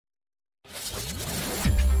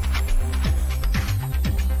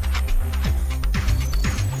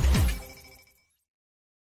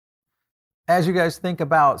As you guys think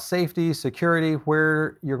about safety, security,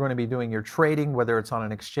 where you're going to be doing your trading, whether it's on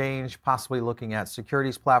an exchange, possibly looking at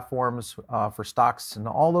securities platforms for stocks and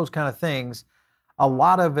all those kind of things, a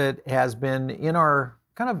lot of it has been in our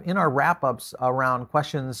wrap-ups around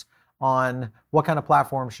questions on what kind of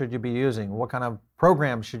platform should you be using, what kind of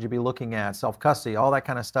programs should you be looking at, self-custody, all that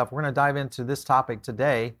kind of stuff. We're going to dive into this topic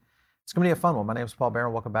today. It's going to be a fun one. My name is Paul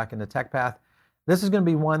Barron. Welcome back into TechPath. This is going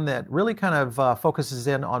to be one that really kind of focuses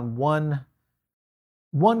in on one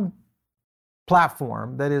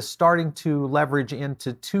platform that is starting to leverage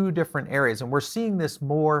into two different areas. And we're seeing this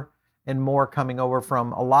more and more coming over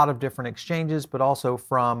from a lot of different exchanges, but also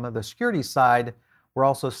from the security side. We're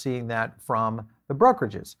also seeing that from the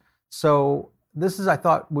brokerages. So this is, I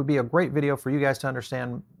thought, would be a great video for you guys to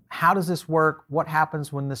understand how does this work, what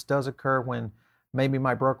happens when this does occur, when maybe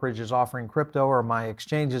my brokerage is offering crypto or my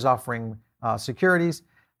exchange is offering securities.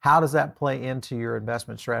 How does that play into your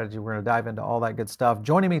investment strategy? We're going to dive into all that good stuff.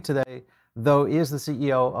 Joining me today, though, is the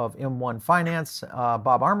CEO of M1 Finance,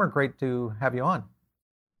 Bob Armour. Great to have you on.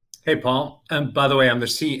 Hey, Paul. By the way, I'm the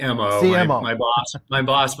CMO. CMO. My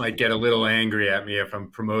boss might get a little angry at me if I'm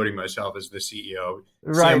promoting myself as the CEO.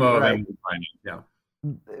 Right, CMO right. of M1 Finance. Yeah.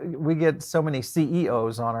 We get so many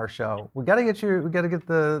CEOs on our show. We got to get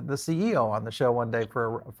the CEO on the show one day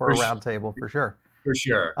for a roundtable for sure. For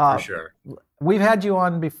sure. We've had you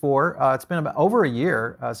on before. It's been about over a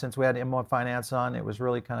year since we had M1 Finance on. It was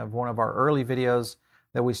really kind of one of our early videos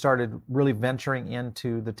that we started really venturing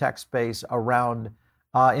into the tech space around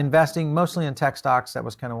investing mostly in tech stocks. That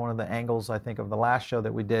was kind of one of the angles, I think, of the last show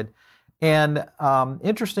that we did. And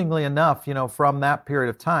interestingly enough, you know, from that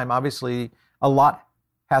period of time, obviously a lot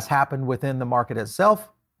has happened within the market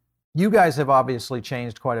itself. You guys have obviously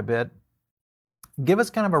changed quite a bit. Give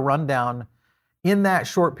us kind of a rundown in that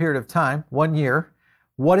short period of time, 1 year,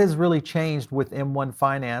 what has really changed with M1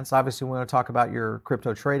 Finance? Obviously, we want to talk about your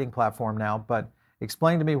crypto trading platform now, but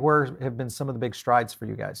explain to me where have been some of the big strides for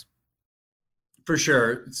you guys. For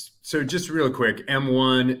sure. So just real quick,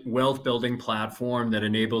 M1 wealth building platform that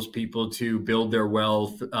enables people to build their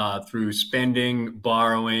wealth through spending,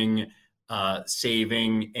 borrowing,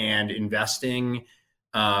 saving, and investing.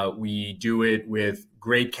 We do it with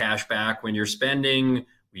great cash back when you're spending.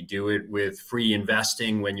 We do it with free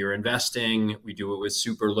investing when you're investing. We do it with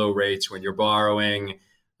super low rates when you're borrowing,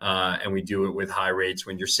 and we do it with high rates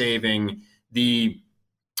when you're saving. The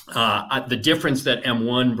difference that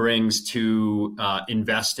M1 brings to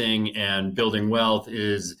investing and building wealth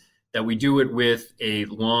is that we do it with a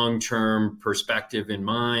long-term perspective in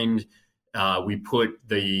mind. We put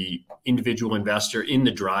the individual investor in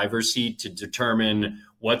the driver's seat to determine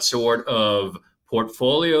what sort of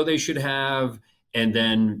portfolio they should have, and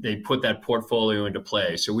then they put that portfolio into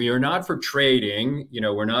play. So we are not for trading. You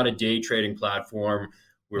know, we're not a day trading platform.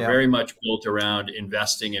 We're very much built around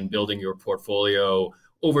investing and building your portfolio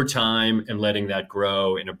over time and letting that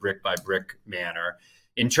grow in a brick by brick manner.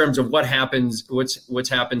 In terms of what happens, what's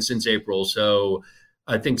happened since April. So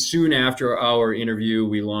I think soon after our interview,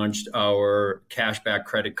 we launched our cashback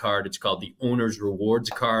credit card. It's called the Owner's Rewards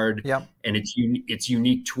Card. Yep. And its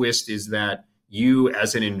unique twist is that you,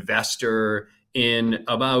 as an investor in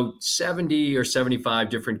about 70 or 75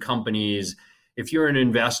 different companies, if you're an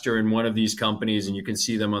investor in one of these companies, and you can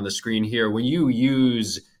see them on the screen here, when you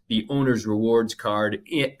use the Owner's Rewards Card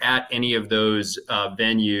at any of those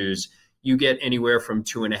venues, you get anywhere from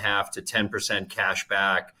 2.5% to 10% cash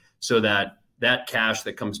back, so that cash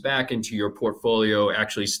that comes back into your portfolio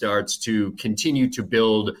actually starts to continue to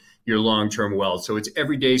build your long-term wealth. So it's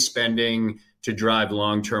everyday spending to drive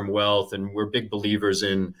long-term wealth. And we're big believers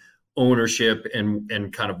in ownership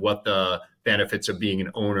and kind of what the benefits of being an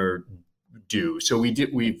owner do. So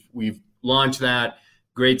we've launched that.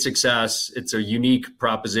 Great success. It's a unique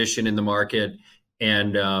proposition in the market.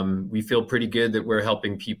 And we feel pretty good that we're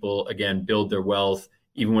helping people, again, build their wealth,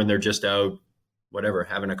 even when they're just out, whatever,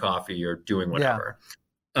 having a coffee or doing whatever.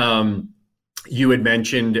 Yeah. You had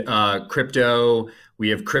mentioned crypto. We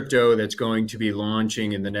have crypto that's going to be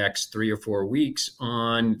launching in the next 3 or 4 weeks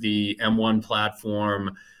on the M1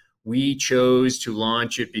 platform. We chose to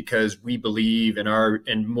launch it because we believe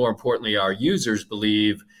and more importantly, our users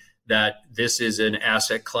believe that this is an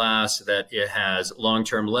asset class, that it has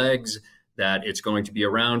long-term legs, that it's going to be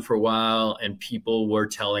around for a while, and people were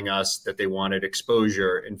telling us that they wanted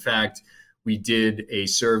exposure. In fact, we did a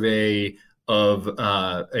survey of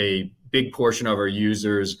a big portion of our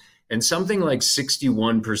users, and something like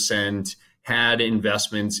 61% had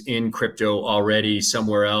investments in crypto already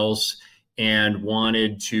somewhere else and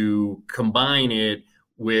wanted to combine it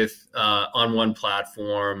with on one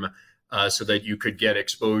platform so that you could get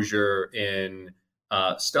exposure in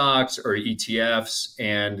stocks or ETFs,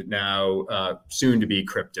 and now soon to be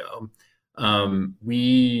crypto.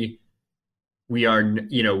 We are,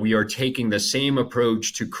 we are taking the same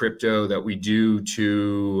approach to crypto that we do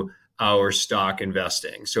to our stock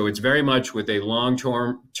investing. So it's very much with a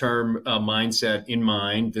long-term mindset in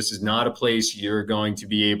mind. This is not a place you're going to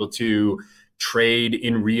be able to trade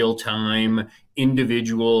in real time,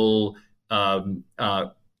 individual,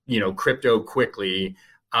 crypto quickly.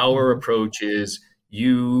 Our approach is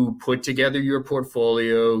you put together your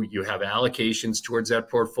portfolio, you have allocations towards that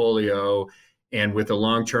portfolio, and with a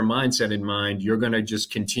long-term mindset in mind, you're going to just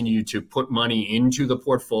continue to put money into the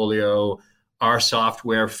portfolio. Our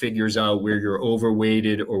software figures out where you're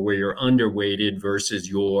overweighted or where you're underweighted versus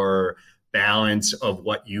your balance of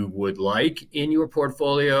what you would like in your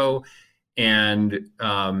portfolio. And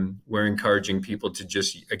we're encouraging people to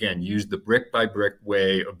just, again, use the brick by brick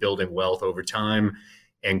way of building wealth over time.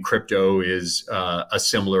 And crypto is a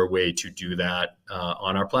similar way to do that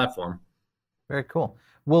on our platform. Very cool.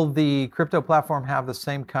 Will the crypto platform have the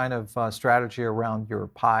same kind of strategy around your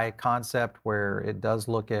pie concept where it does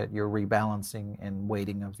look at your rebalancing and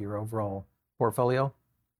weighting of your overall portfolio?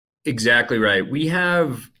 Exactly right. We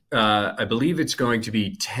have, I believe it's going to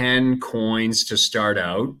be 10 coins to start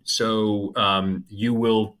out. So you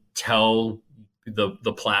will tell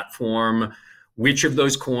the platform which of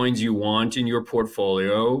those coins you want in your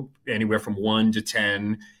portfolio, anywhere from 1 to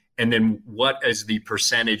 10. And then what is the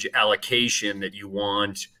percentage allocation that you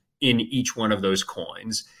want in each one of those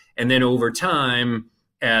coins? And then over time,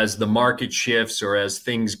 as the market shifts or as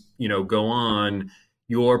things, go on,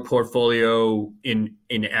 your portfolio in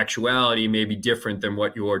actuality may be different than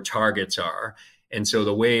what your targets are. And so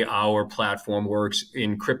the way our platform works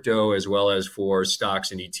in crypto as well as for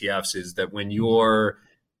stocks and ETFs is that when you're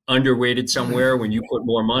underweighted somewhere, when you put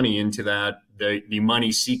more money into that, the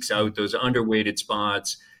money seeks out those underweighted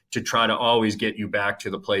spots to try to always get you back to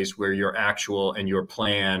the place where your actual and your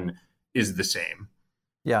plan is the same.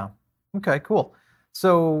 Yeah. Okay, cool.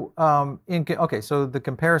 So, so the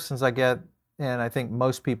comparisons I get, and I think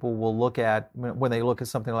most people will look at when they look at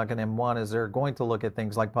something like an M1, is they're going to look at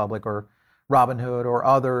things like Public or Robinhood or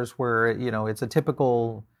others where, it's a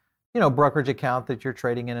typical, brokerage account that you're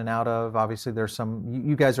trading in and out of. Obviously, there's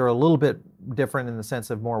you guys are a little bit different in the sense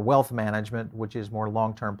of more wealth management, which is more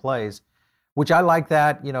long-term plays, which I like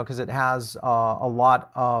that, because it has a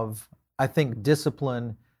lot of, I think,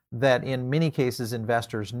 discipline that in many cases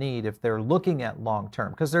investors need if they're looking at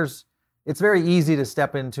long-term. Because it's very easy to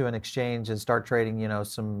step into an exchange and start trading,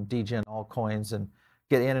 some degen altcoins and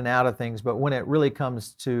get in and out of things. But when it really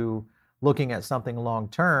comes to looking at something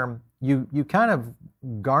long-term, you kind of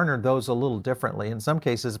garner those a little differently. In some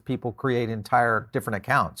cases, people create entire different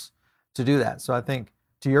accounts to do that. So I think,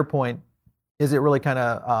 to your point, is it really kind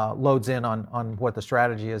of loads in on what the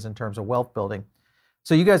strategy is in terms of wealth building.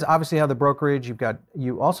 So you guys obviously have the brokerage.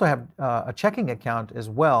 You also have a checking account as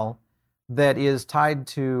well that is tied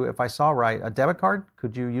to, if I saw right, a debit card.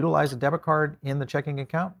 Could you utilize a debit card in the checking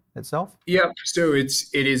account itself? Yep. So it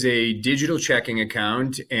is a digital checking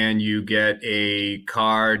account, and you get a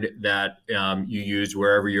card that you use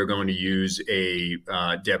wherever you're going to use a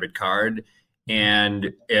debit card.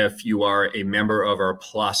 And if you are a member of our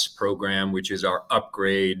Plus program, which is our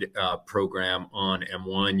upgrade program on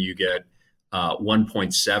M1, you get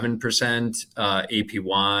 1.7%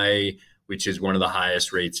 APY, which is one of the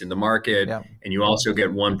highest rates in the market. Yeah. And you also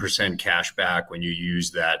get 1% cash back when you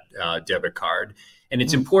use that debit card. And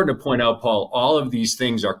it's important to point out, Paul, all of these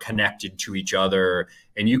things are connected to each other,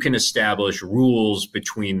 and you can establish rules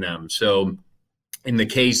between them. So in the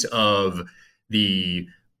case of the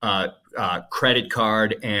credit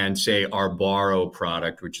card and, say, our borrow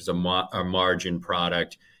product, which is a margin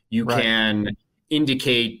product, you can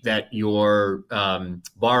indicate that your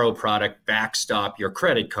borrow product backstop your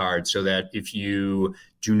credit card, so that if you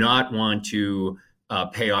do not want to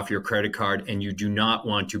pay off your credit card and you do not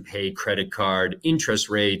want to pay credit card interest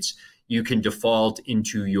rates, you can default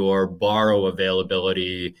into your borrow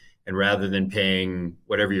availability. And rather than paying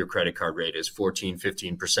whatever your credit card rate is, 14,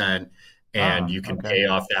 15%, and you can pay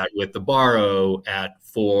off that with the borrow at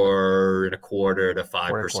 4.25% to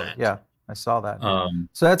 5%. Yeah, I saw that.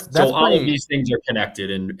 So all of these things are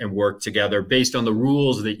connected and work together based on the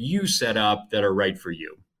rules that you set up that are right for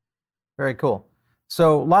you. Very cool.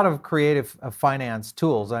 So a lot of creative finance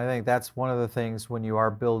tools. I think that's one of the things when you are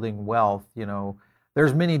building wealth.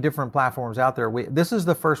 There's many different platforms out there. This is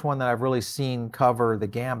the first one that I've really seen cover the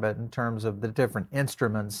gambit in terms of the different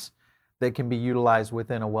instruments that can be utilized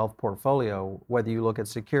within a wealth portfolio. Whether you look at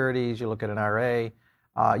securities, you look at an IRA,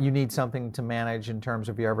 you need something to manage in terms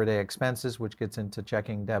of your everyday expenses, which gets into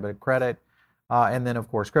checking, debit, credit. and then of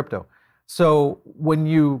course crypto. So when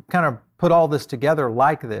you kind of put all this together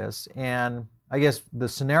like this, and I guess the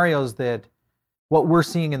scenarios that what we're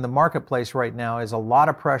seeing in the marketplace right now is a lot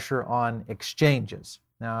of pressure on exchanges.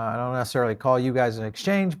 Now, I don't necessarily call you guys an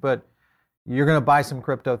exchange, but you're going to buy some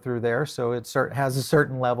crypto through there, so it has a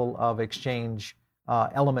certain level of exchange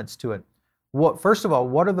elements to it. First of all,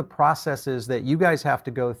 what are the processes that you guys have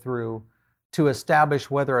to go through to establish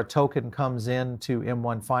whether a token comes into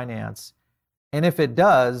M1 Finance? And if it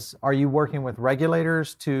does, are you working with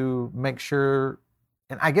regulators to make sure,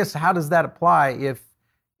 and I guess how does that apply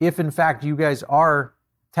if in fact you guys are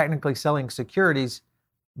technically selling securities,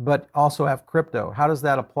 but also have crypto? How does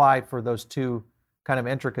that apply for those two kind of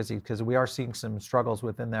intricacies? Because we are seeing some struggles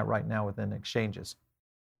within that right now within exchanges.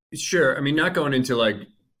 Sure. I mean, not going into like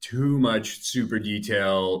too much super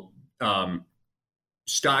detail.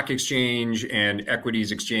 Stock exchange and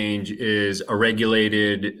equities exchange is a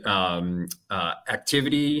regulated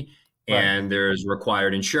activity, and there's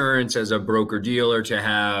required insurance as a broker dealer to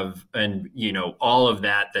have, and all of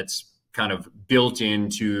that's kind of built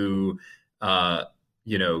into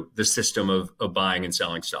the system of buying and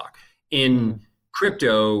selling stock. In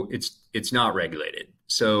crypto, it's not regulated,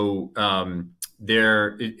 so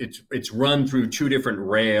it's run through two different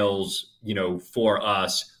rails. For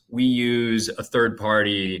us, we use a third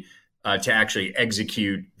party to actually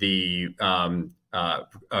execute the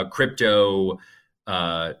crypto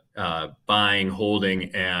buying,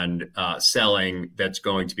 holding, and selling that's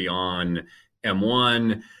going to be on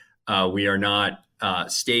M1. We are not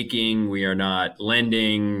staking. We are not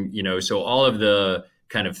lending. So all of the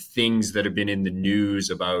kind of things that have been in the news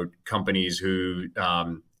about companies who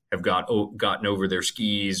have gotten over their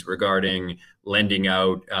skis regarding lending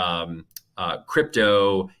out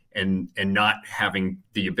crypto and not having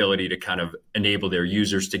the ability to kind of enable their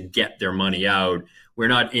users to get their money out. We're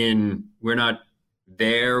not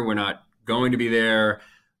there. We're not going to be there.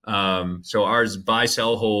 So ours buy,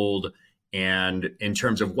 sell, hold. And in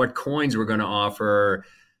terms of what coins we're going to offer,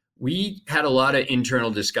 we had a lot of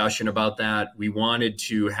internal discussion about that. We wanted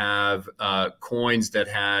to have coins that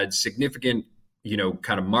had significant,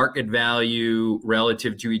 kind of market value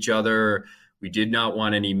relative to each other. We did not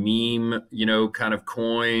want any meme, kind of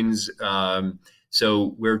coins.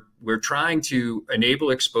 So we're trying to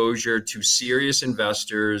enable exposure to serious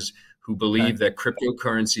investors who believe that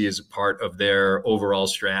cryptocurrency is a part of their overall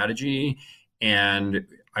strategy. And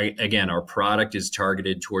again, our product is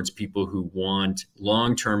targeted towards people who want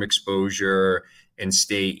long-term exposure and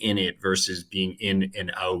stay in it versus being in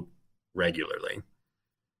and out regularly.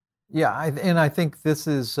 Yeah, and I think this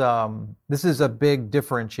is a big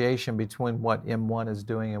differentiation between what M1 is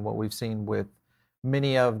doing and what we've seen with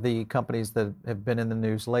many of the companies that have been in the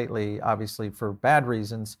news lately, obviously for bad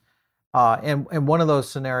reasons. And one of those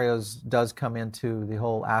scenarios does come into the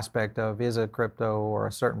whole aspect of, is a crypto or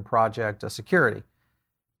a certain project a security?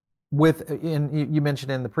 You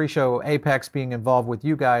mentioned in the pre-show Apex being involved with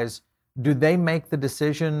you guys. Do they make the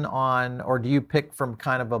decision on, or do you pick from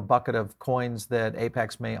kind of a bucket of coins that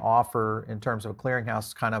Apex may offer in terms of a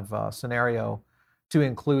clearinghouse kind of scenario to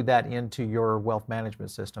include that into your wealth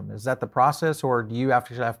management system? Is that the process, or do you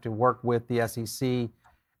actually have to work with the SEC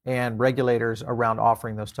and regulators around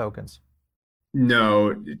offering those tokens?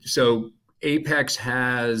 No. So Apex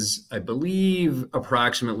has, I believe,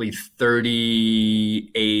 approximately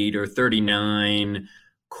 38 or 39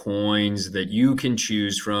 coins that you can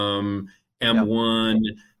choose from. M1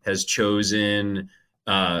 has chosen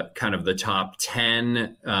kind of the top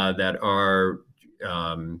 10 that are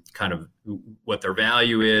kind of what their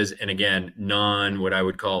value is. And again, what I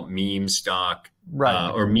would call meme stock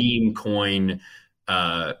or meme coin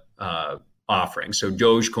offering. So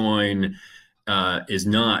Dogecoin is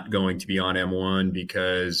not going to be on M1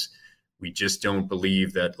 because we just don't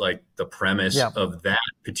believe that the premise of that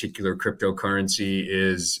particular cryptocurrency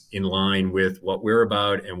is in line with what we're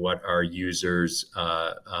about and what our users,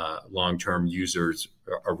 long-term users,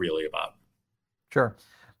 are really about. Sure.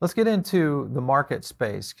 Let's get into the market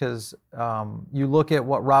space, because you look at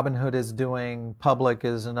what Robinhood is doing. Public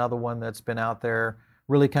is another one that's been out there,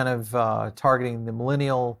 really kind of targeting the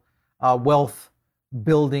millennial wealth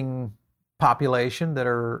building population that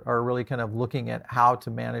are really kind of looking at how to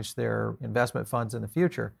manage their investment funds in the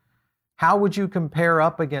future. How would you compare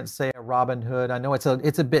up against, say, a Robinhood? I know it's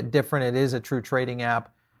a bit different. It is a true trading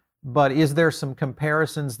app, but is there some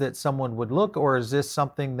comparisons that someone would look, or is this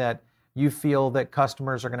something that you feel that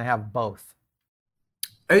customers are going to have both?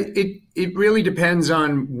 It really depends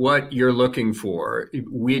on what you're looking for.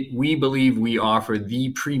 We believe we offer the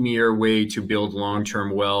premier way to build long-term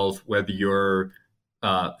wealth, whether you're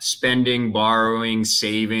spending, borrowing,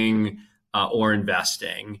 saving, or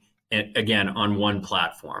investing, again, on one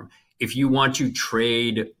platform. If you want to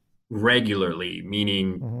trade regularly,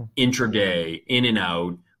 meaning intraday, in and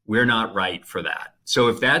out, we're not right for that. So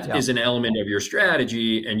if that is an element of your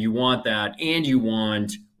strategy and you want that and you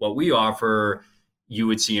want what we offer, you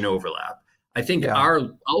would see an overlap. I think our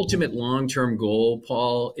ultimate long-term goal,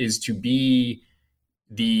 Paul, is to be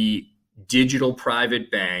the digital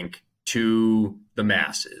private bank to the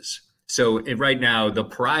masses. So right now, the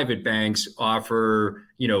private banks offer,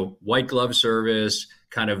 white glove service,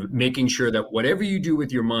 kind of making sure that whatever you do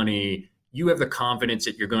with your money, you have the confidence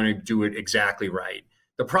that you're going to do it exactly right.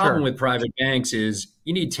 The problem with private banks is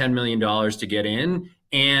you need $10 million to get in,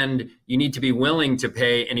 and you need to be willing to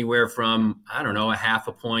pay anywhere from, I don't know, a half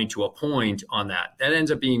a point to a point on that. That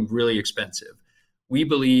ends up being really expensive. We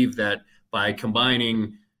believe that by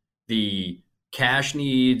combining the cash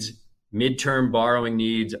needs, midterm borrowing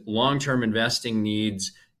needs, long-term investing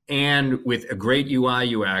needs, and with a great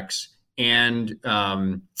UI UX and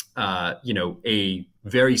a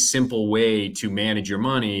very simple way to manage your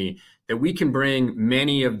money, that we can bring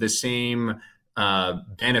many of the same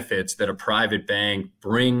benefits that a private bank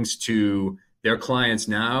brings to their clients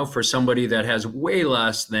now for somebody that has way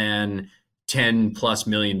less than $10+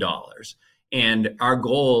 million. And our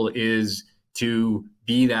goal is to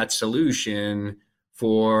be that solution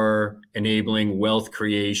for enabling wealth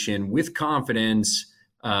creation with confidence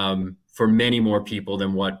for many more people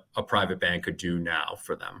than what a private bank could do now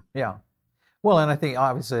for them. Yeah. Well, and I think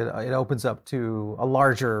obviously it opens up to a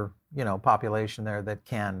larger, population there that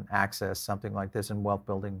can access something like this in wealth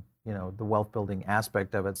building, the wealth building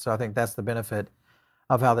aspect of it. So I think that's the benefit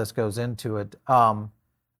of how this goes into it. All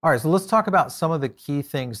right, so let's talk about some of the key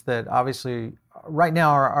things that obviously right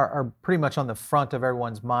now are pretty much on the front of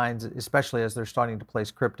everyone's minds, especially as they're starting to place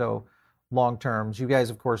crypto long terms. You guys,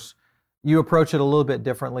 of course, you approach it a little bit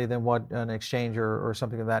differently than what an exchange or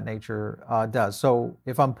something of that nature does. So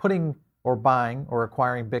if I'm putting or buying or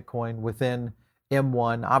acquiring Bitcoin within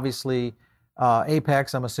M1, obviously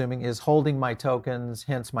Apex, I'm assuming, is holding my tokens,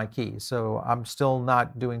 hence my key. So I'm still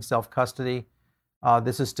not doing self-custody.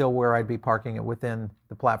 This is still where I'd be parking it within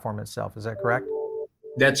the platform itself. Is that correct?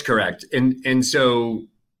 That's correct. And so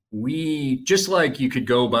we, just like you could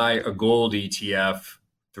go buy a gold ETF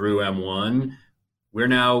through M1, we're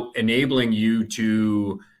now enabling you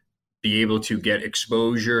to be able to get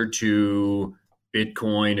exposure to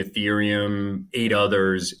Bitcoin, Ethereum, 8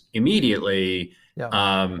 others immediately,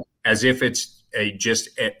 as if it's just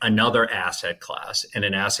another asset class, and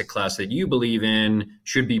an asset class that you believe in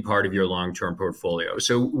should be part of your long-term portfolio.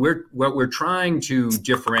 So what we're trying to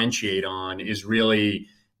differentiate on is really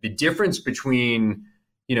the difference between,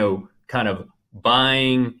 kind of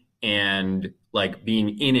buying and like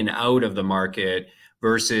being in and out of the market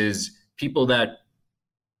versus people that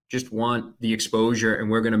just want the exposure,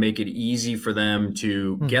 and we're going to make it easy for them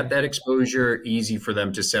to get that exposure, easy for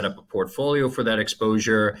them to set up a portfolio for that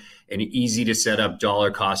exposure, and easy to set up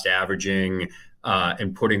dollar cost averaging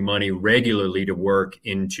and putting money regularly to work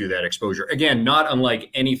into that exposure. Again, not unlike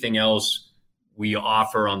anything else we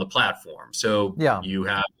offer on the platform. So you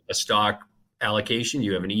have a stock allocation,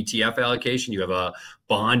 you have an ETF allocation, you have a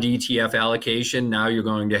bond ETF allocation. Now you're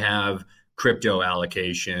going to have crypto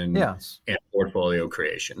allocation and portfolio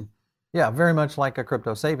creation. Yeah, very much like a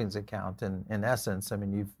crypto savings account in essence. I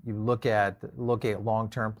mean, you look at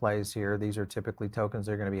long-term plays here. These are typically tokens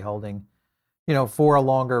they're going to be holding, for a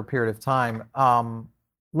longer period of time.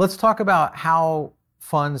 Let's talk about how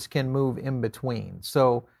funds can move in between.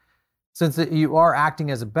 So since you are acting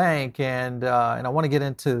as a bank, and I want to get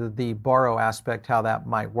into the borrow aspect, how that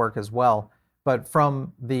might work as well. But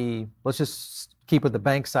from let's just keep with the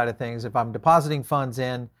bank side of things. If I'm depositing funds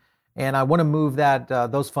in and I want to move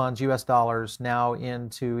those funds, US dollars, now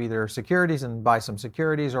into either securities and buy some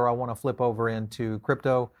securities, or I want to flip over into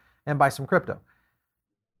crypto and buy some crypto.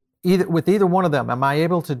 With either one of them, am I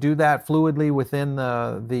able to do that fluidly within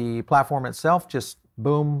the platform itself? Just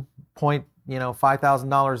boom, point,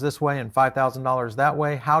 $5,000 this way and $5,000 that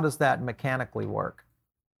way. How does that mechanically work?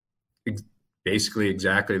 Basically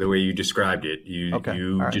exactly the way you described it. You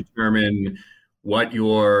determine what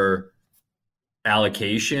your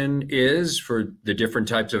allocation is for the different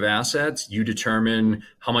types of assets. You determine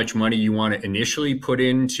how much money you want to initially put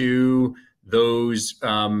into those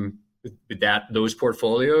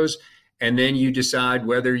portfolios, and then you decide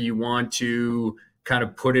whether you want to kind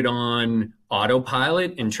of put it on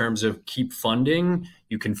autopilot in terms of keep funding.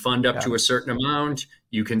 You can fund up to a certain amount.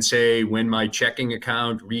 You can say, when my checking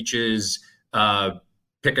account reaches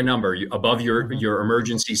pick a number above your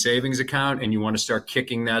emergency savings account, and you want to start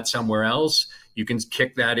kicking that somewhere else, you can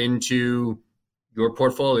kick that into your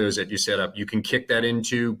portfolios that you set up. You can kick that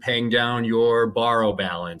into paying down your borrow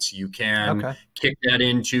balance. You can Okay. kick that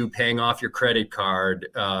into paying off your credit card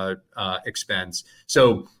expense.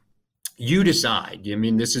 So you decide. I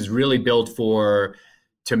mean, this is really built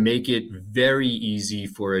to make it very easy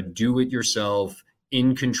for a do-it-yourself,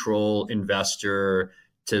 in-control investor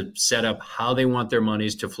to set up how they want their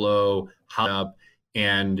monies to flow,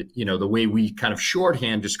 and the way we kind of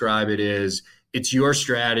shorthand describe it is it's your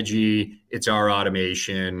strategy, it's our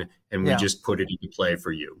automation, and we Yeah. just put it into play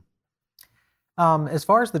for you. As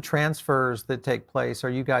far as the transfers that take place, are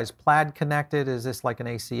you guys Plaid connected? Is this like an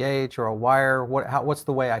ACH or a wire? What's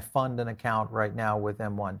the way I fund an account right now with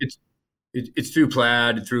M1? It's through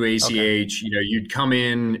Plaid, through ACH. Okay. You'd come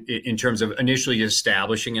in terms of initially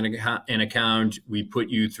establishing an account. We put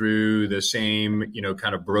you through the same,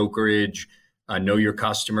 kind of brokerage, know your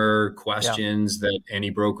customer questions that any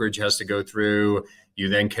brokerage has to go through. You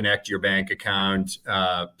then connect your bank account.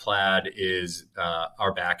 Plaid is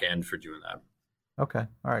our back end for doing that. Okay.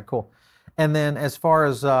 All right, cool. And then as far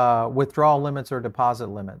as withdrawal limits or deposit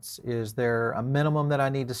limits, is there a minimum that I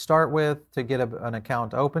need to start with to get an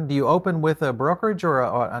account open? Do you open with a brokerage or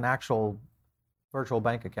an actual virtual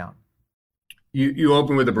bank account? You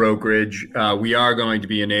open with a brokerage. We are going to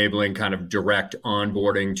be enabling kind of direct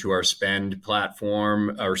onboarding to our Spend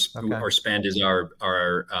platform. Our Spend is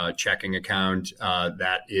our checking account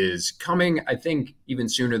that is coming, I think, even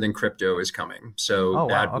sooner than crypto is coming. So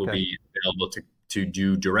that will be available to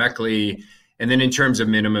do directly. And then in terms of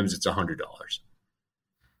minimums, it's $100.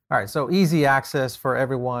 All right, so easy access for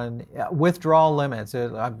everyone. Withdrawal limits.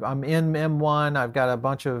 I'm in M1. I've got a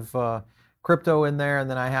bunch of crypto in there, and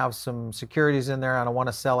then I have some securities in there, and I want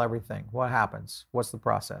to sell everything. What happens? What's the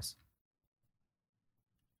process?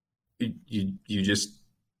 You just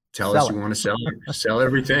tell us you want to sell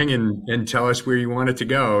everything and tell us where you want it to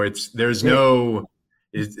go. There's no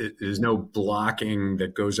blocking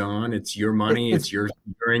that goes on. It's your money. You're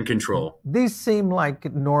in control. These seem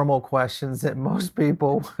like normal questions that most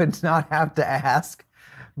people would not have to ask.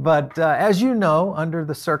 But as you know, under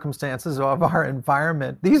the circumstances of our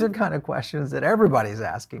environment, these are kind of questions that everybody's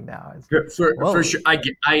asking now. For sure. I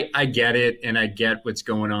get it. And I get what's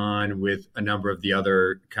going on with a number of the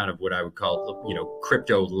other kind of what I would call,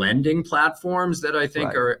 crypto lending platforms that I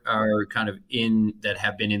think are kind of that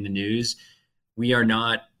have been in the news. We are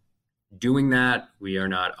not doing that. We are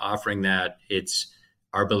not offering that.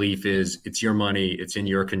 Our belief is it's your money. It's in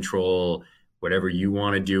your control. Whatever you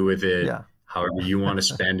want to do with it. Yeah. However you want to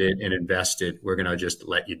spend it and invest it, we're going to just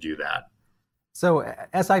let you do that. So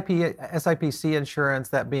SIPC insurance,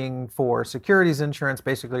 that being for securities insurance,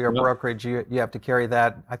 basically your brokerage, you have to carry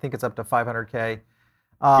that. I think it's up to $500K.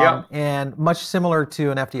 And much similar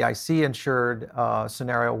to an FDIC insured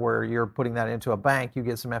scenario where you're putting that into a bank, you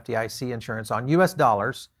get some FDIC insurance on US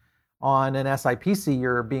dollars. On an SIPC,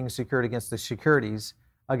 you're being secured against the securities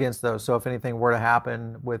against those. So if anything were to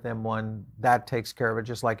happen with M1, that takes care of it,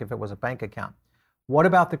 just like if it was a bank account. What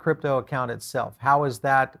about the crypto account itself? How is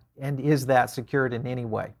that, and is that secured in any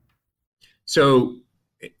way? So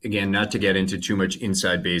again, not to get into too much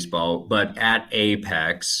inside baseball, but at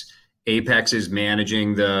Apex is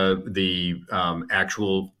managing the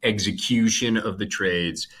actual execution of the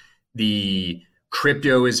trades. The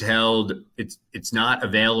crypto is held. It's not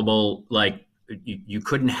available. Like you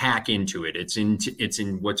couldn't hack into it. It's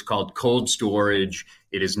in what's called cold storage.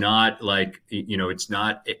 It is not like it's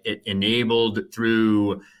not enabled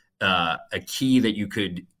through a key that you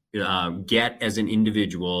could get as an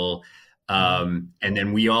individual. And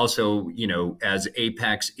then we also, as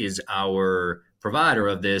Apex is our provider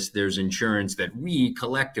of this, there's insurance that we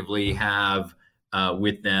collectively have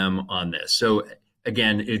with them on this. So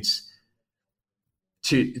again, it's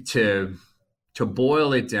to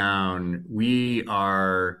boil it down, we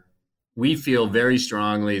feel very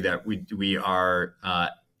strongly that we are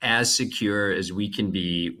as secure as we can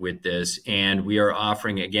be with this, and we are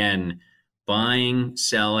offering, again, buying,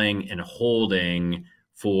 selling, and holding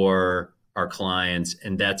for our clients,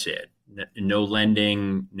 and that's it. No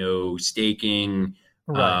lending, no staking.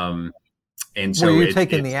 Right. And so you're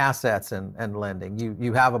taking the assets and lending.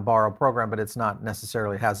 You have a borrow program, but it's not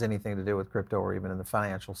necessarily has anything to do with crypto or even in the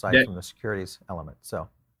financial side from the securities element. So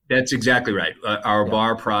that's exactly right. Our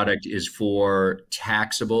BAR product is for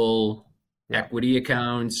taxable equity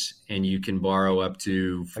accounts, and you can borrow up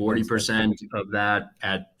to 40% of that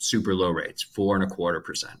at super low rates,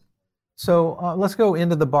 4.25%. So let's go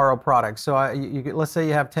into the borrow product. So let's say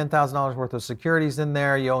you have $10,000 worth of securities in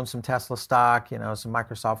there. You own some Tesla stock, some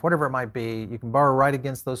Microsoft, whatever it might be. You can borrow right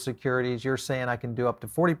against those securities. You're saying I can do up to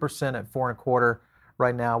 40% at 4.25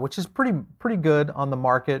 right now, which is pretty good on the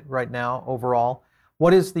market right now overall.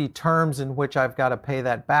 What is the terms in which I've got to pay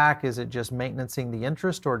that back? Is it just maintaining the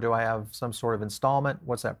interest, or do I have some sort of installment?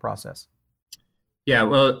 What's that process? Yeah,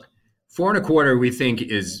 well, 4.25 we think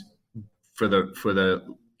is for the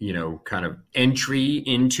kind of entry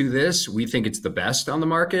into this. We think it's the best on the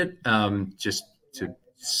market. Just to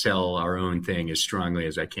sell our own thing as strongly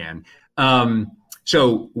as I can.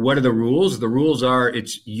 So what are the rules? The rules are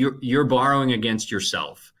you're borrowing against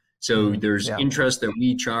yourself. So there's Yeah. interest that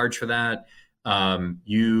we charge for that.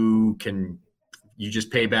 You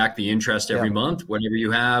just pay back the interest every Yeah. month, whatever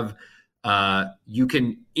you have. You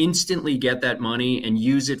can instantly get that money and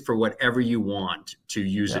use it for whatever you want to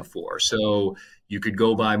use Yeah. it for. So you could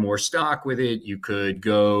go buy more stock with it. You could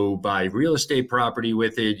go buy real estate property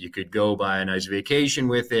with it. You could go buy a nice vacation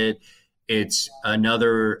with it. It's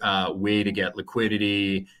another way to get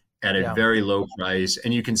liquidity at a Yeah. very low price.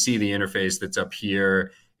 And you can see the interface that's up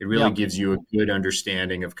here. It really Yeah. gives you a good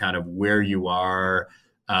understanding of kind of where you are.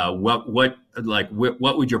 What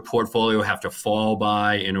would your portfolio have to fall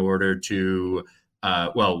by in order to,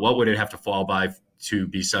 what would it have to fall by to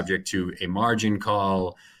be subject to a margin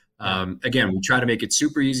call? Again, we try to make it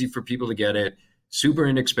super easy for people to get it, super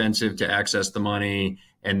inexpensive to access the money,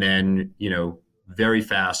 and then, very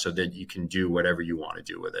fast so that you can do whatever you want to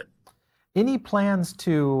do with it. Any plans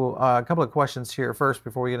to, a couple of questions here first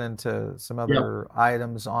before we get into some other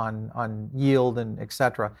items on yield and et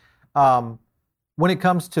cetera. When it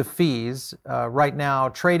comes to fees, right now,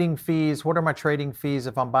 trading fees, what are my trading fees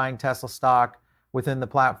if I'm buying Tesla stock within the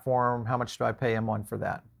platform? How much do I pay M1 for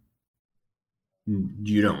that?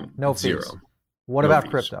 You don't. No fees. Zero. What No about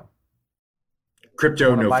fees. crypto?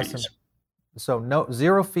 Crypto, no fees. So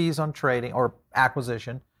zero fees on trading or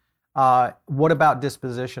acquisition. What about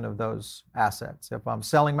disposition of those assets? If I'm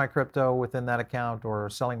selling my crypto within that account or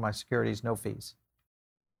selling my securities, no fees.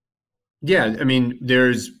 Yeah, I mean,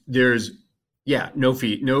 there's no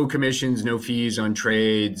fee, no commissions, no fees on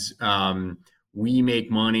trades. We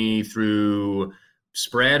make money through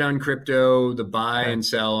spread on crypto, the buy and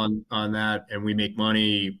sell on that, and we make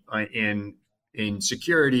money in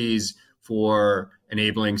securities for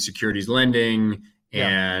enabling securities lending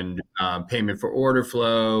and payment for order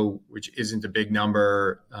flow, which isn't a big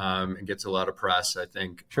number and gets a lot of press, I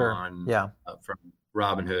think, from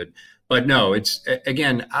Robinhood. But no, it's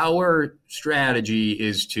again, our strategy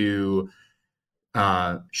is to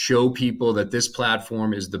show people that this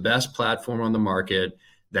platform is the best platform on the market,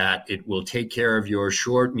 that it will take care of your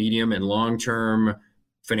short, medium, and long-term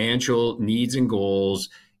financial needs and goals,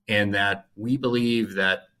 and that we believe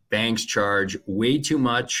that banks charge way too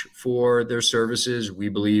much for their services. We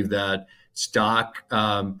believe that stock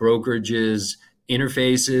brokerages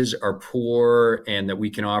interfaces are poor, and that we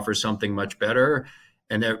can offer something much better.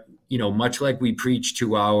 And that, much like we preach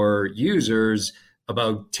to our users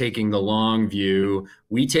about taking the long view,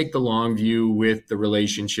 we take the long view with the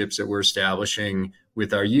relationships that we're establishing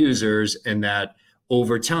with our users, and that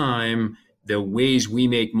over time, the ways we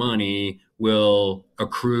make money will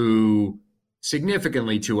accrue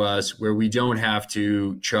significantly to us, where we don't have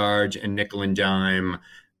to charge a nickel and dime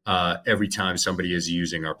every time somebody is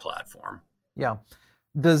using our platform. Yeah.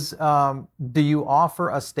 Do you offer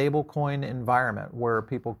a stablecoin environment where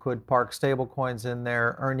people could park stablecoins in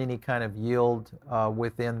there, earn any kind of yield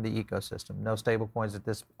within the ecosystem? No stablecoins at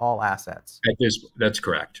this, all assets. That's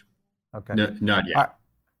correct. Okay. No, not yet.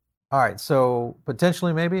 All right. So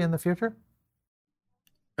potentially, maybe in the future.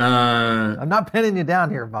 I'm not pinning you down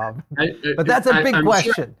here, Bob, but that's a big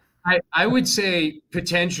question. Sure, I would say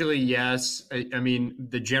potentially yes. I mean,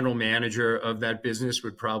 the general manager of that business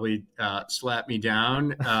would probably slap me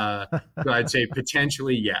down. So I'd say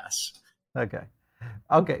potentially yes. Okay.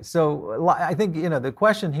 So I think, the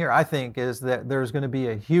question here, I think, is that there's going to be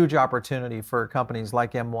a huge opportunity for companies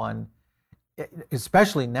like M1,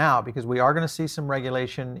 especially now, because we are going to see some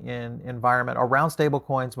regulation in environment around stable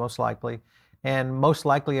coins, most likely, and most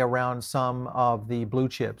likely around some of the blue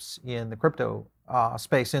chips in the crypto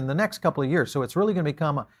space in the next couple of years. So it's really going to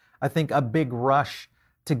become, I think, a big rush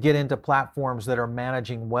to get into platforms that are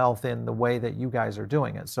managing wealth in the way that you guys are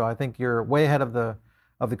doing it. So I think you're way ahead of the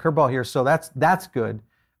curveball here. So that's good.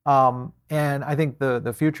 And I think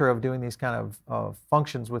the future of doing these kind of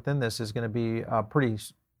functions within this is going to be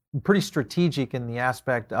pretty strategic in the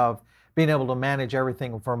aspect of being able to manage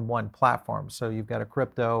everything from one platform. So you've got a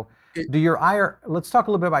crypto. Let's talk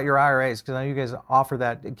a little bit about your IRAs, because I know you guys offer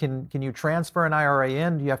that. Can you transfer an IRA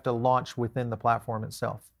in? Do you have to launch within the platform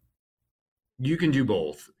itself? You can do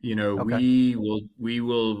both. Okay. We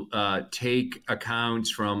will take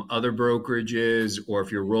accounts from other brokerages, or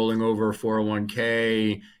if you're rolling over a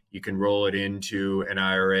 401k, You can roll it into an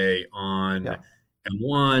IRA on Yeah.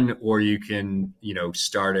 M1, or you can,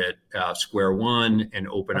 start at square one and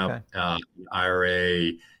open Okay. up an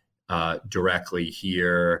IRA directly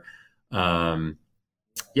here. Yeah,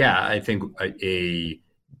 I think a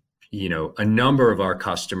number of our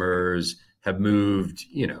customers have moved,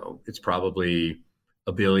 it's probably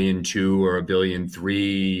 $1.2 billion or $1.3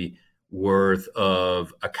 billion worth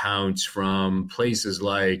of accounts from places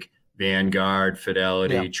like Vanguard, Yeah.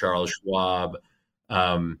 Fidelity, Charles Schwab,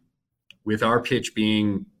 with our pitch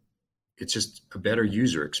being it's just a better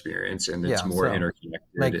user experience, and it's Yeah. more So interconnected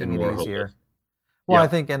and making it more holistic. easier. Well, I Yeah.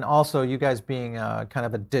 think, and also you guys being kind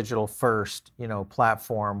of a digital first,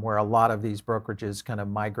 platform where a lot of these brokerages kind of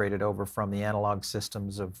migrated over from the analog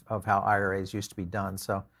systems of how IRAs used to be done.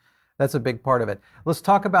 So that's a big part of it. Let's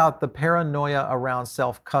talk about the paranoia around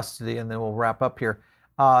self-custody, and then we'll wrap up here.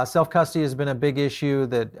 Self-custody has been a big issue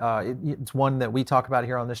that it's one that we talk about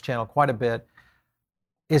here on this channel quite a bit,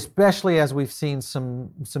 especially as we've seen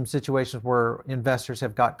some situations where investors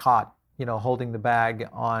have got caught, holding the bag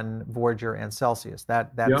on Voyager and Celsius.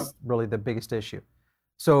 That's Yep. really the biggest issue.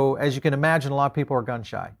 So as you can imagine, a lot of people are gun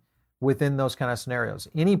shy within those kind of scenarios.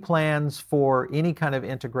 Any plans for any kind of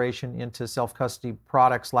integration into self-custody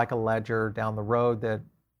products like a Ledger down the road that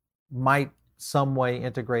might some way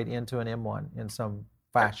integrate into an M1 in some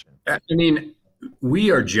fashion? I mean,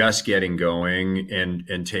 we are just getting going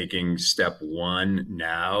and taking step one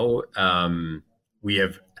now. We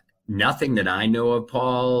have nothing that I know of,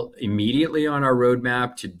 Paul, immediately on our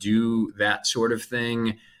roadmap to do that sort of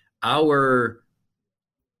thing. Our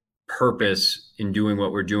purpose in doing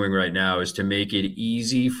what we're doing right now is to make it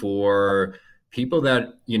easy for people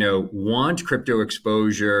that, want crypto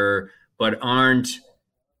exposure, but aren't,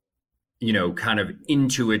 kind of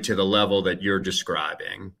into it to the level that you're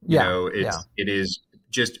describing. It is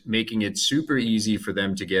just making it super easy for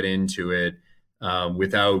them to get into it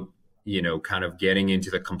without, kind of getting into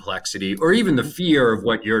the complexity or even the fear of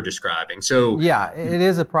what you're describing. So yeah, it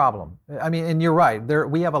is a problem. I mean, and you're right.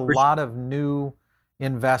 We have a lot of new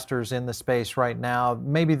investors in the space right now.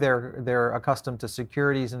 Maybe they're accustomed to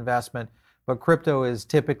securities investment, but crypto is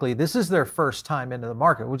typically, this is their first time into the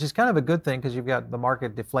market, which is kind of a good thing because you've got the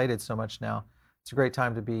market deflated so much now. It's a great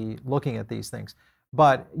time to be looking at these things.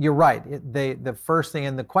 But you're right. The first thing,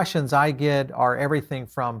 and the questions I get are everything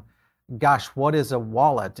from, gosh, what is a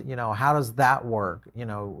wallet? How does that work?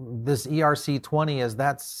 This ERC20, is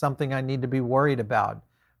that something I need to be worried about?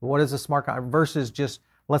 What is a smart contract versus just,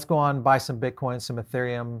 let's go on, buy some Bitcoin, some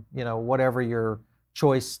Ethereum, whatever your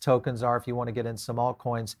choice tokens are. If you want to get in some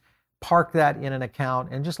altcoins, park that in an account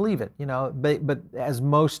and just leave it, but as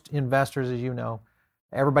most investors, as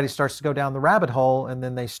everybody starts to go down the rabbit hole, and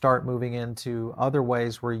then they start moving into other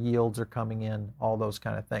ways where yields are coming in, all those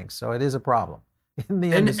kind of things. So it is a problem in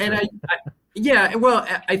the industry.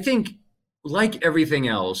 I think like everything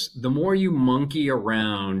else, the more you monkey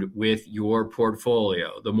around with your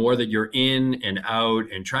portfolio, the more that you're in and out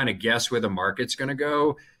and trying to guess where the market's going to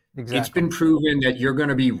go. Exactly. It's been proven that you're going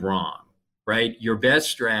to be wrong, right? Your best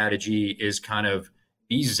strategy is kind of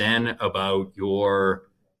be zen about your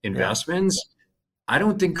investments. Yeah. I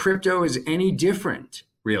don't think crypto is any different,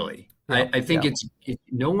 really. Yeah. I think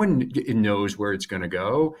no one knows where it's going to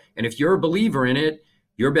go. And if you're a believer in it,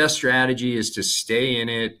 your best strategy is to stay in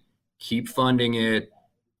it, keep funding it,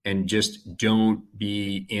 and just don't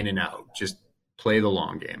be in and out. Just play the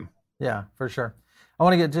long game. Yeah, for sure. I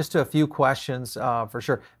want to get just to a few questions for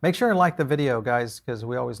sure. Make sure and like the video, guys, because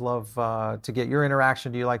we always love to get your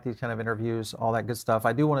interaction. Do you like these kind of interviews? All that good stuff.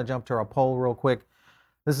 I do want to jump to our poll real quick.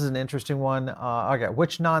 This is an interesting one. Okay,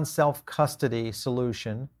 which non-self-custody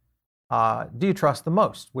solution do you trust the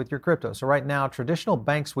most with your crypto? So right now, traditional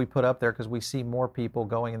banks we put up there because we see more people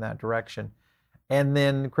going in that direction. And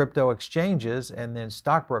then crypto exchanges, and then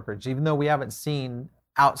stock brokerage, even though we haven't seen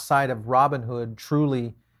outside of Robinhood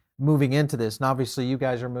truly moving into this. And obviously you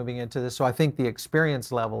guys are moving into this. So I think the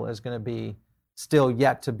experience level is going to be still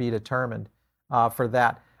yet to be determined for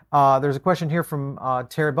that. There's a question here from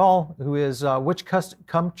Terry Ball, who is, which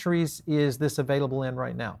countries is this available in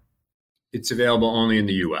right now? It's available only in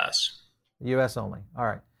the U.S. U.S. only. All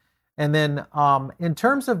right. And then in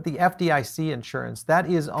terms of the FDIC insurance, that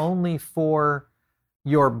is only for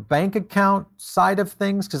your bank account side of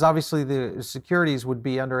things, because obviously the securities would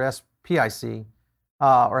be under SPIC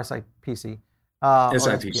or SIPC.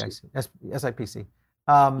 SIPC.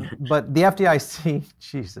 But the FDIC,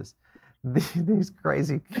 Jesus, these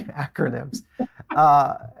crazy acronyms.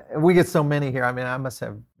 We get so many here. I mean, I must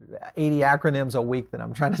have 80 acronyms a week that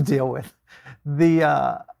I'm trying to deal with.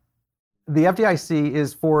 The FDIC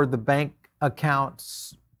is for the bank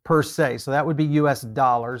accounts per se. So that would be US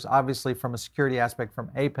dollars. Obviously, from a security aspect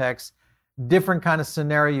from Apex, different kind of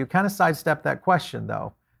scenario. You kind of sidestep that question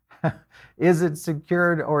though. Is it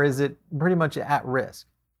secured or is it pretty much at risk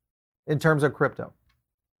in terms of crypto?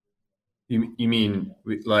 You mean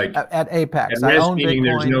like At Apex? at I risk, own meaning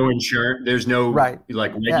there's Bitcoin. no insurance, there's no Right.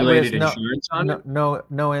 like At risk, regulated insurance on it?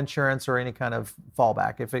 no insurance or any kind of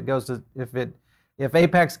fallback. If it goes to if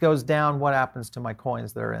Apex goes down, what happens to my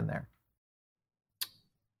coins that are in there?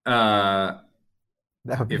 Uh,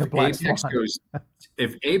 That would be if a black Apex swan. goes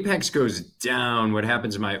if Apex goes down, what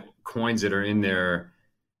happens to my coins that are in there?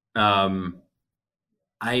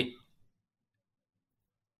 I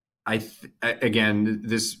again,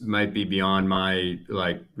 this might be beyond my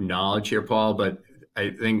like knowledge here, Paul, but I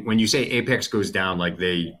think when you say Apex goes down, like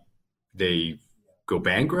they go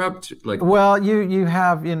bankrupt, like Well, you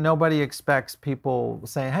have nobody expects people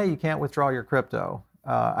saying, "Hey, you can't withdraw your crypto."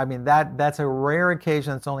 I mean that's a rare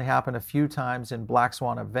occasion. That's only happened a few times in Black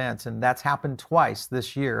Swan events, and that's happened twice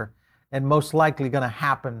this year, and most likely going to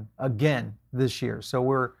happen again this year.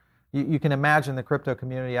 So you can imagine the crypto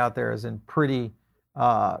community out there is in pretty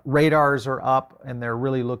radars are up, and they're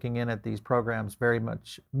really looking in at these programs very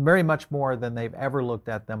much more than they've ever looked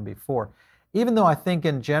at them before. Even though I think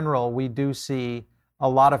in general we do see a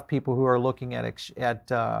lot of people who are looking at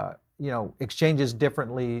exchanges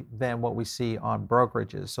differently than what we see on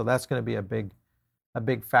brokerages. So that's going to be a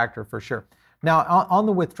big factor for sure. Now on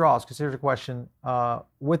the withdrawals, because here's a question: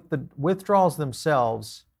 with the withdrawals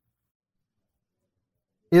themselves,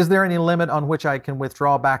 is there any limit on which I can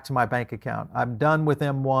withdraw back to my bank account? I'm done with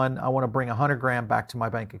M1. I want to bring 100 grand back to my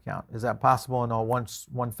bank account. Is that possible in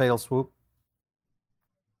one fatal swoop?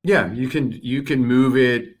 yeah, you can move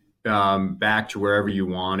it back to wherever you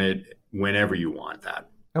want it, whenever you want that.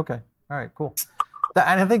 Okay. All right. Cool.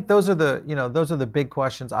 And I think those are the big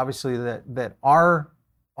questions. Obviously, that our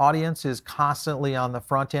audience is constantly on the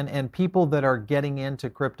front end, and people that are getting into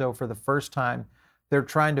crypto for the first time, they're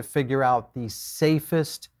trying to figure out the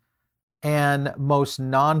safest and most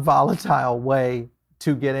non-volatile way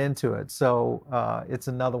to get into it. So it's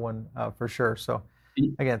another one for sure. So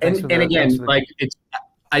again, thanks for And again, thanks for the, like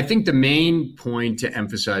I think the main point to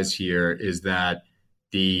emphasize here is that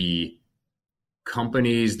the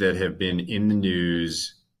companies that have been in the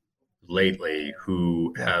news lately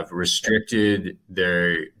who have restricted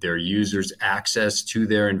their users' access to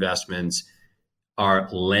their investments are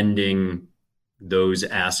lending those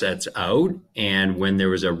assets out. And when there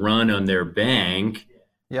was a run on their bank,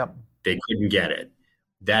 Yep. they couldn't get it.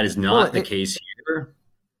 That is not the case here.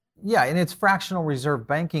 Yeah, and it's fractional reserve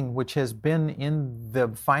banking, which has been in the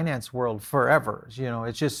finance world forever.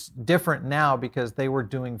 It's just different now because they were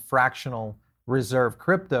doing fractional reserve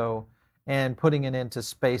crypto and putting it into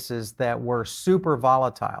spaces that were super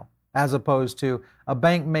volatile, as opposed to a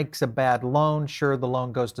bank makes a bad loan. Sure, the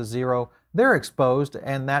loan goes to zero. They're exposed,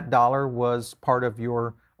 and that dollar was part of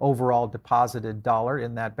your overall deposited dollar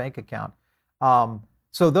in that bank account.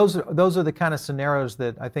 So those are the kind of scenarios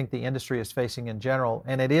that I think the industry is facing in general,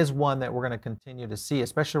 and it is one that we're going to continue to see,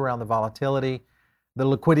 especially around the volatility, the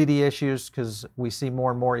liquidity issues, because we see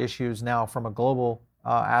more and more issues now from a global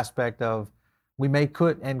aspect of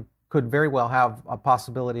could very well have a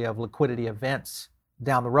possibility of liquidity events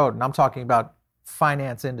down the road, and I'm talking about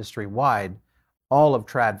finance industry wide, all of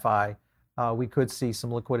TradFi. We could see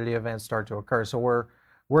some liquidity events start to occur. So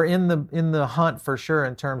we're in the hunt for sure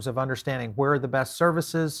in terms of understanding where are the best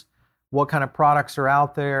services, what kind of products are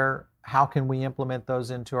out there, how can we implement those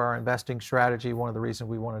into our investing strategy. One of the reasons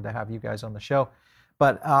we wanted to have you guys on the show.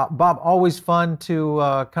 But Bob, always fun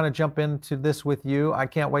to kind of jump into this with you. I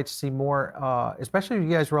can't wait to see more, especially if you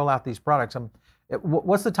guys roll out these products.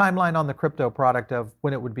 What's the timeline on the crypto product of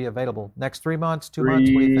when it would be available? Next 3 months, 2 months?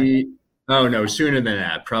 What do you think? Oh, no, sooner than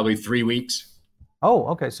that, probably 3 weeks. Oh,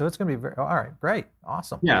 okay. So it's going to be all right. Great.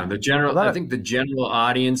 Awesome. Yeah. I think the general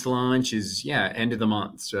audience launch is, end of the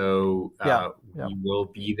month. So we will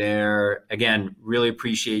be there. Again, really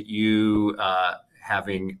appreciate you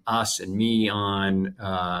having us and me on.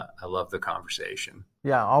 I love the conversation.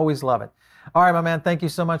 Yeah, always love it. All right, my man. Thank you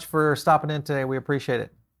so much for stopping in today. We appreciate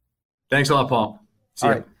it. Thanks a lot, Paul. See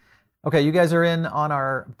you. All right. Okay, you guys are in on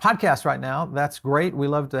our podcast right now. That's great. We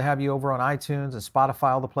love to have you over on iTunes and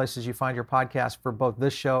Spotify, all the places you find your podcast for both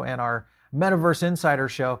this show and our Metaverse Insider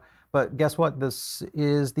show. But guess what? This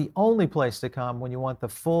is the only place to come when you want the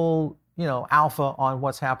full, alpha on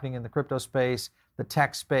what's happening in the crypto space, the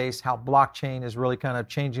tech space, how blockchain is really kind of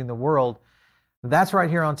changing the world. That's right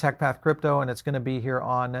here on TechPath Crypto, and it's going to be here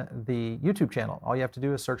on the YouTube channel. All you have to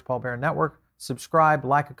do is search Paul Barron Network. Subscribe,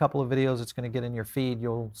 like a couple of videos. It's going to get in your feed.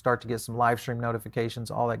 You'll start to get some live stream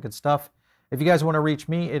notifications, all that good stuff. If you guys want to reach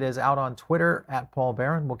me, it is out on Twitter at Paul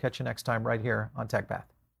Barron. We'll catch you next time right here on TechPath.